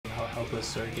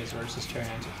hopeless Zerg is versus Terran.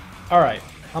 Alright,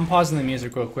 I'm pausing the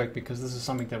music real quick because this is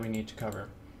something that we need to cover.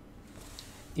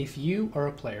 If you are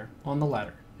a player on the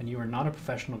ladder and you are not a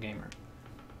professional gamer,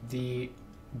 the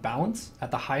balance at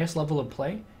the highest level of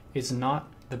play is not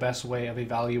the best way of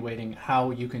evaluating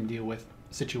how you can deal with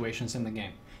situations in the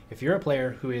game. If you're a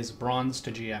player who is bronze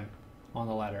to GM on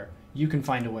the ladder, you can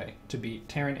find a way to beat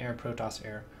Terran Air, Protoss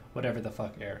Air, whatever the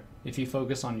fuck Air, if you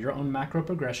focus on your own macro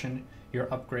progression, your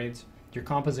upgrades, your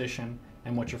composition,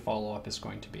 and what your follow-up is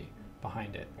going to be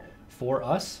behind it. For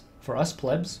us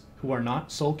plebs who are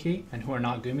not Soul Key and who are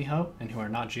not Gumiho and who are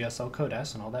not GSL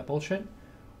Codes and all that bullshit,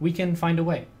 we can find a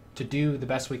way to do the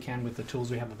best we can with the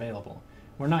tools we have available.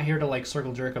 We're not here to like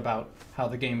circle jerk about how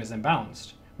the game is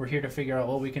imbalanced. We're here to figure out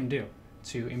what we can do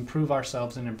to improve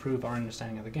ourselves and improve our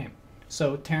understanding of the game.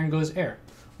 So Terran goes Air.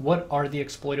 What are the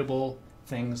exploitable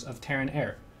things of Terran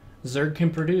Air? Zerg can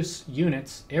produce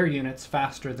units, air units,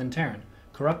 faster than Terran.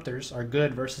 Corruptors are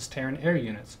good versus Terran air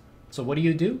units. So what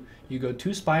do? You go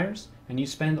 2 Spires, and you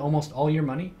spend almost all your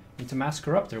money into Mass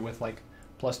Corruptor with like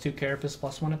 +2 Carapace,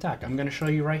 +1 attack. I'm going to show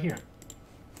you right here.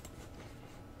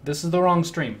 This is the wrong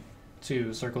stream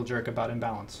to circle jerk about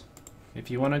imbalance.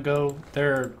 If you want to go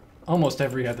there, almost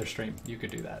every other stream, you could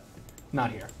do that.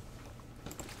 Not here.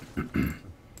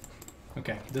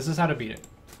 Okay, this is how to beat it.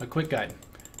 A quick guide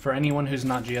for anyone who's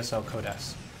not GSL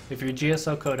Codes. If you're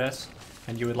GSL Codes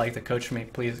and you would like to coach me,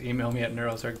 please email me at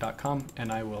neurozerg.com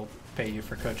and I will pay you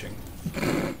for coaching.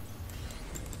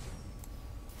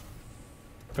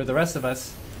 For the rest of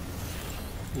us,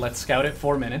 let's scout it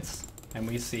 4 minutes and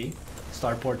we see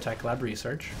Starport Tech Lab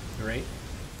research. Great.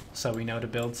 So we know to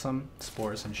build some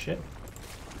spores and shit.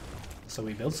 So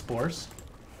we build spores.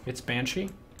 It's Banshee.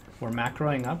 We're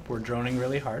macroing up. We're droning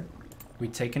really hard. We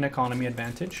take an economy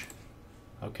advantage.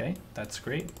 Okay, that's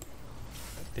great.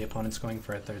 The opponent's going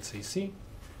for a 3rd CC.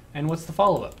 And what's the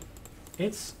follow-up?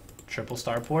 It's triple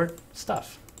Starport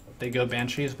stuff. They go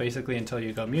Banshees basically until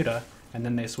you go Muta, and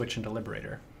then they switch into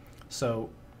Liberator. So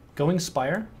going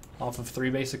Spire off of 3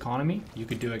 base economy, you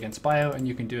could do against Bio and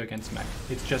you can do against Mech.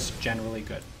 It's just generally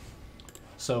good.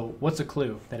 So what's a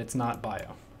clue that it's not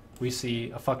Bio? We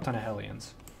see a fuck ton of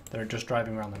Hellions that are just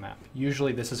driving around the map.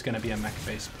 Usually this is going to be a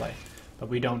mech-based play, but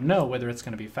we don't know whether it's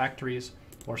going to be factories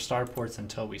or starports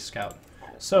until we scout.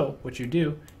 So what you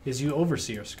do is you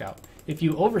oversee your scout. If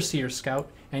you oversee your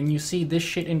scout and you see this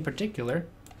shit in particular,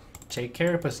 take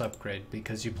Carapace upgrade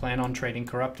because you plan on trading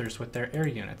Corruptors with their air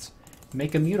units.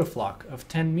 Make a Mutaflock of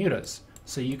 10 Mutas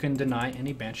so you can deny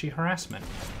any Banshee harassment.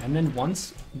 And then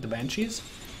once the Banshees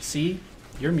see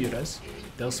your Mutas,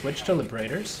 they'll switch to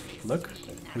Liberators. Look,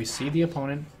 we see the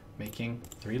opponent making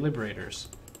 3 Liberators.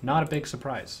 Not a big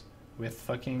surprise. With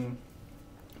fucking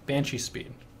Banshee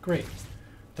speed. Great.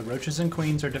 The Roaches and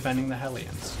Queens are defending the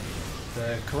Hellions.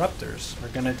 The Corruptors are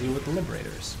going to deal with the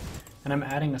Liberators. And I'm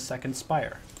adding a 2nd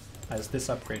Spire as this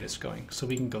upgrade is going. So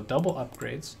we can go double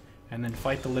upgrades and then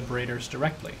fight the Liberators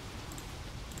directly.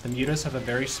 The Mutas have a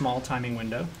very small timing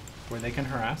window where they can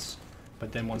harass,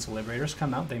 but then once the Liberators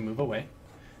come out, they move away.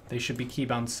 They should be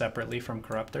keybound separately from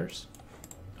Corruptors.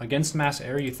 Against Mass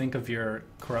Air, you think of your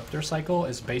Corruptor cycle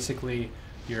as basically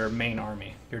your main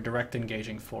army, your direct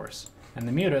engaging force. And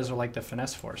the Mutas are like the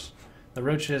finesse force. The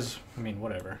Roaches, I mean,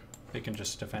 whatever. They can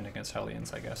just defend against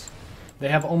Hellions, I guess. They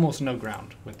have almost no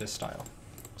ground with this style.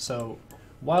 So,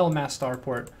 while Mass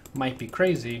Starport might be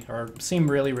crazy, or seem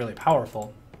really, really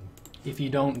powerful, if you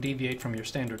don't deviate from your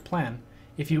standard plan,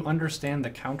 if you understand the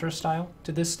counter style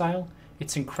to this style,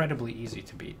 it's incredibly easy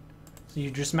to beat. So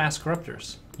you just mass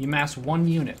Corruptors. You mass 1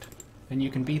 unit, and you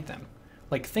can beat them.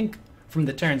 Like, think from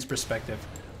the Terran's perspective,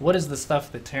 what is the stuff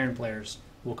that Terran players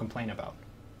will complain about?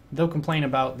 They'll complain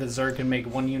about that Zerg can make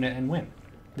 1 unit and win.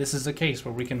 This is a case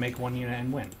where we can make 1 unit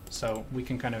and win. So we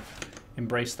can kind of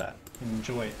embrace that and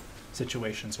enjoy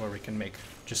situations where we can make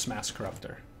just mass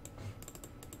Corruptor.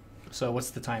 So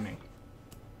what's the timing?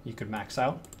 You could max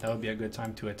out. That would be a good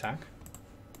time to attack.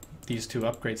 These 2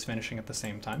 upgrades finishing at the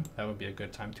same time. That would be a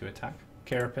good time to attack.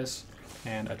 Carapace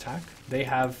and attack. They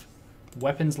have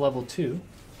weapons level 2,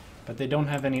 but they don't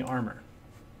have any armor.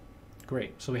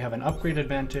 Great. So we have an upgrade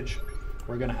advantage.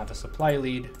 We're going to have a supply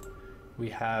lead. We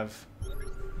have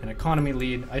an economy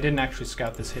lead. I didn't actually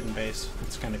scout this hidden base.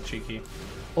 It's kind of cheeky.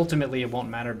 Ultimately, it won't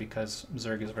matter because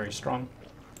Zerg is very strong,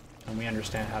 and we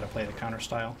understand how to play the counter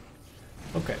style.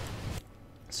 Okay.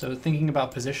 So thinking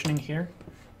about positioning here,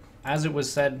 as it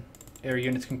was said, air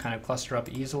units can kind of cluster up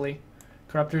easily.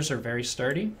 Corruptors are very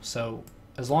sturdy, so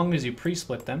as long as you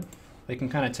pre-split them, they can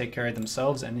kind of take care of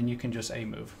themselves, and then you can just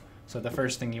A-move. So the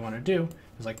first thing you want to do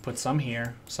is like put some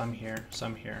here, some here,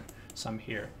 some here, some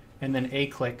here, and then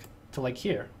A-click to like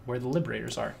here, where the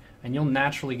Liberators are. and you'll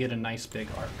naturally get a nice big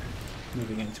arc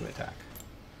moving into attack.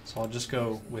 So I'll just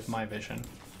go with my vision.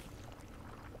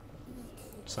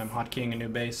 So I'm hotkeying a new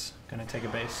base, gonna take a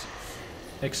base.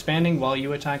 Expanding while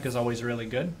you attack is always really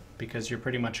good, because you're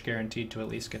pretty much guaranteed to at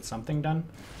least get something done.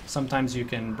 Sometimes you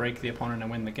can break the opponent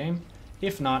and win the game.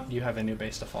 If not, you have a new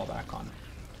base to fall back on.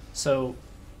 So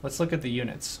let's look at the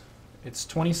units. It's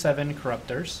 27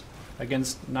 Corruptors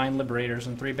against 9 Liberators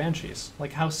and 3 Banshees.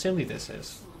 Like, how silly this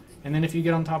is. And then if you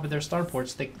get on top of their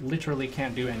starports, they literally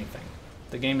can't do anything.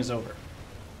 The game is over.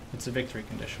 It's a victory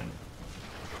condition.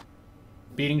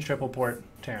 Beating triple port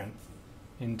Terran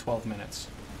in 12 minutes.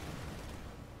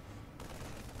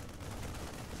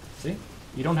 See?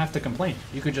 You don't have to complain.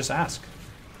 You could just ask.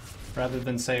 Rather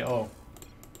than say, oh,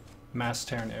 mass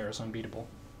Terran air is unbeatable.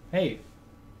 Hey,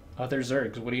 other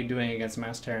Zergs, what are you doing against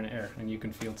mass Terran air? And you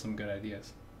can field some good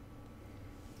ideas.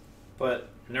 But,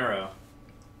 Neuro,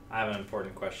 I have an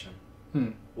important question.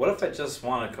 What if I just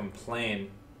want to complain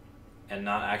and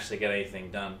not actually get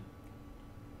anything done?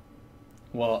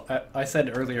 Well, I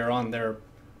said earlier on there are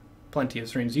plenty of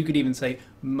streams. You could even say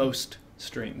most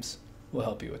streams will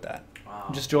help you with that. Wow.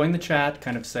 Just join the chat,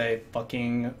 kind of say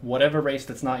fucking whatever race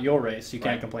that's not your race. You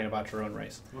can't complain about your own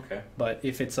race. Okay. But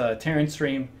if it's a Terran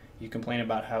stream, you complain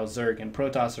about how Zerg and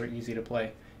Protoss are easy to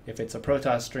play. If it's a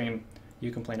Protoss stream,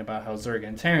 you complain about how Zerg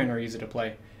and Terran are easy to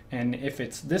play. And if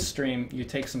it's this stream, you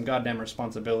take some goddamn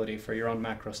responsibility for your own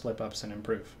macro slip-ups and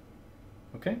improve.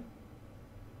 Okay?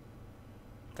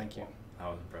 Thank you. That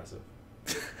was impressive.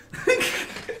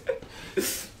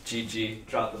 GG.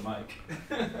 Drop the mic.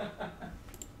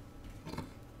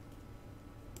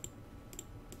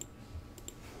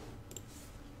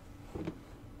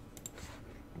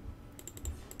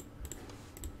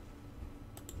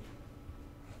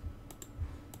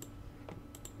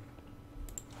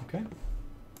 Okay.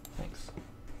 Thanks.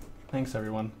 Thanks,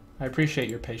 everyone. I appreciate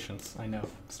your patience. I know.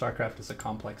 StarCraft is a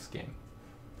complex game.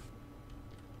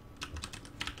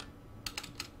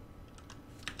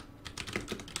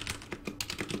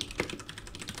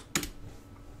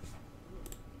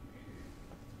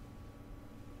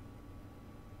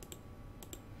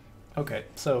 Okay,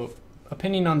 so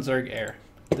opinion on Zerg Air.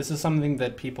 This is something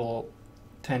that people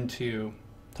tend to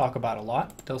talk about a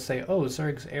lot. They'll say, oh,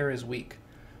 Zerg's Air is weak.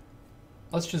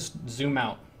 Let's just zoom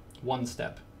out one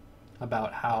step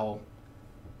about how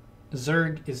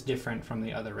Zerg is different from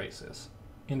the other races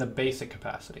in the basic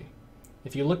capacity.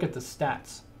 If you look at the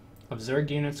stats of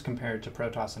Zerg units compared to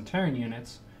Protoss and Terran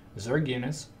units, Zerg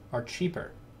units are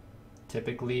cheaper,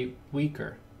 typically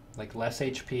weaker, like less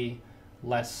HP,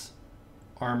 less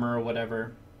armor or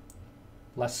whatever,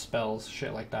 less spells,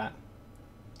 shit like that.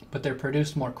 But they're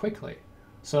produced more quickly.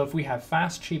 So if we have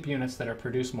fast, cheap units that are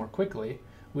produced more quickly,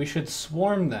 we should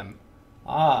swarm them.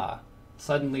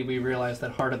 Suddenly we realize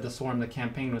that Heart of the Swarm, the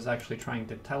campaign, was actually trying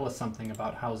to tell us something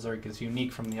about how Zerg is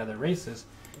unique from the other races.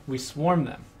 We swarm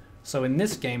them. So in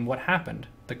this game, what happened?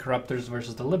 The Corruptors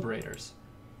versus the Liberators.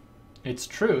 It's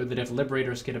true that if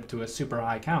Liberators get up to a super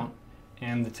high count,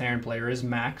 and the Terran player is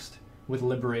maxed with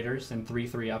Liberators and 3-3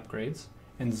 upgrades,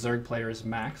 and Zerg player is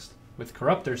maxed with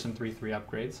Corruptors and 3-3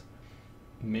 upgrades,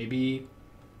 maybe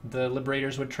the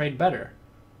Liberators would trade better.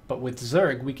 But with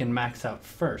Zerg, we can max out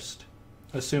first,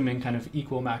 assuming kind of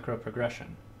equal macro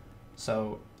progression.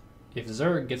 So if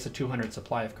Zerg gets a 200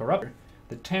 supply of Corruptor,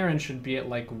 the Terran should be at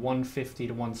like 150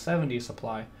 to 170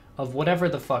 supply of whatever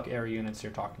the fuck air units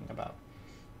you're talking about.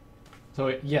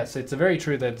 So yes, it's very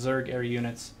true that Zerg air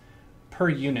units per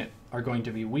unit are going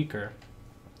to be weaker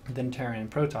than Terran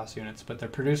and Protoss units, but they're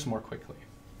produced more quickly.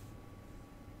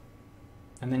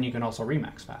 And then you can also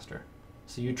remax faster.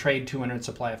 So you trade 200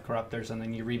 supply of Corruptors and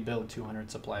then you rebuild 200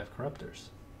 supply of Corruptors.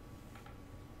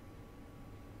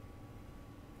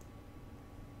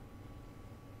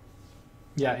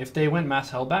 Yeah, if they went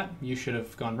Mass Hellbat, you should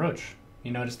have gone Roach.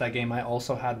 You notice that game I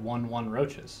also had 1-1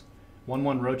 Roaches.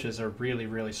 1-1 Roaches are really,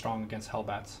 really strong against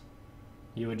Hellbats.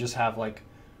 You would just have like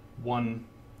one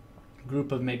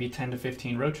group of maybe 10 to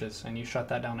 15 Roaches and you shut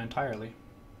that down entirely.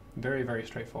 Very, very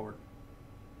straightforward.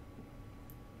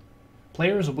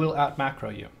 Players will out-macro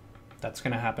you. That's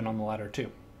going to happen on the ladder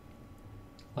too.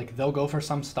 Like, they'll go for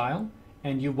some style,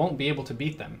 and you won't be able to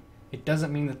beat them. It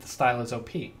doesn't mean that the style is OP.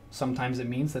 Sometimes it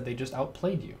means that they just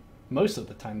outplayed you. Most of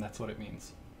the time, that's what it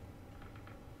means.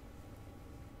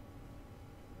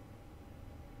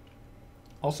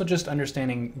 Also, just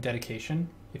understanding dedication.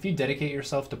 If you dedicate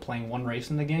yourself to playing one race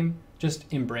in the game,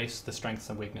 just embrace the strengths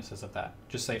and weaknesses of that.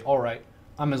 Just say, alright,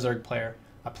 I'm a Zerg player.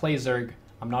 I play Zerg.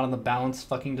 I'm not on the balanced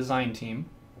fucking design team,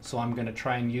 so I'm going to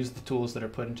try and use the tools that are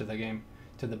put into the game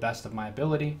to the best of my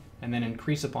ability, and then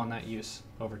increase upon that use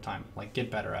over time, like get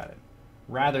better at it.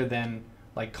 Rather than,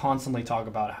 like constantly talk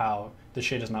about how the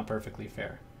shit is not perfectly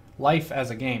fair. Life as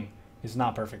a game is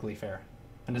not perfectly fair,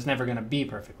 and is never going to be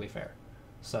perfectly fair.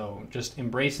 So just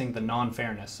embracing the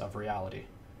non-fairness of reality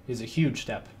is a huge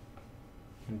step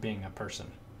in being a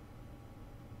person.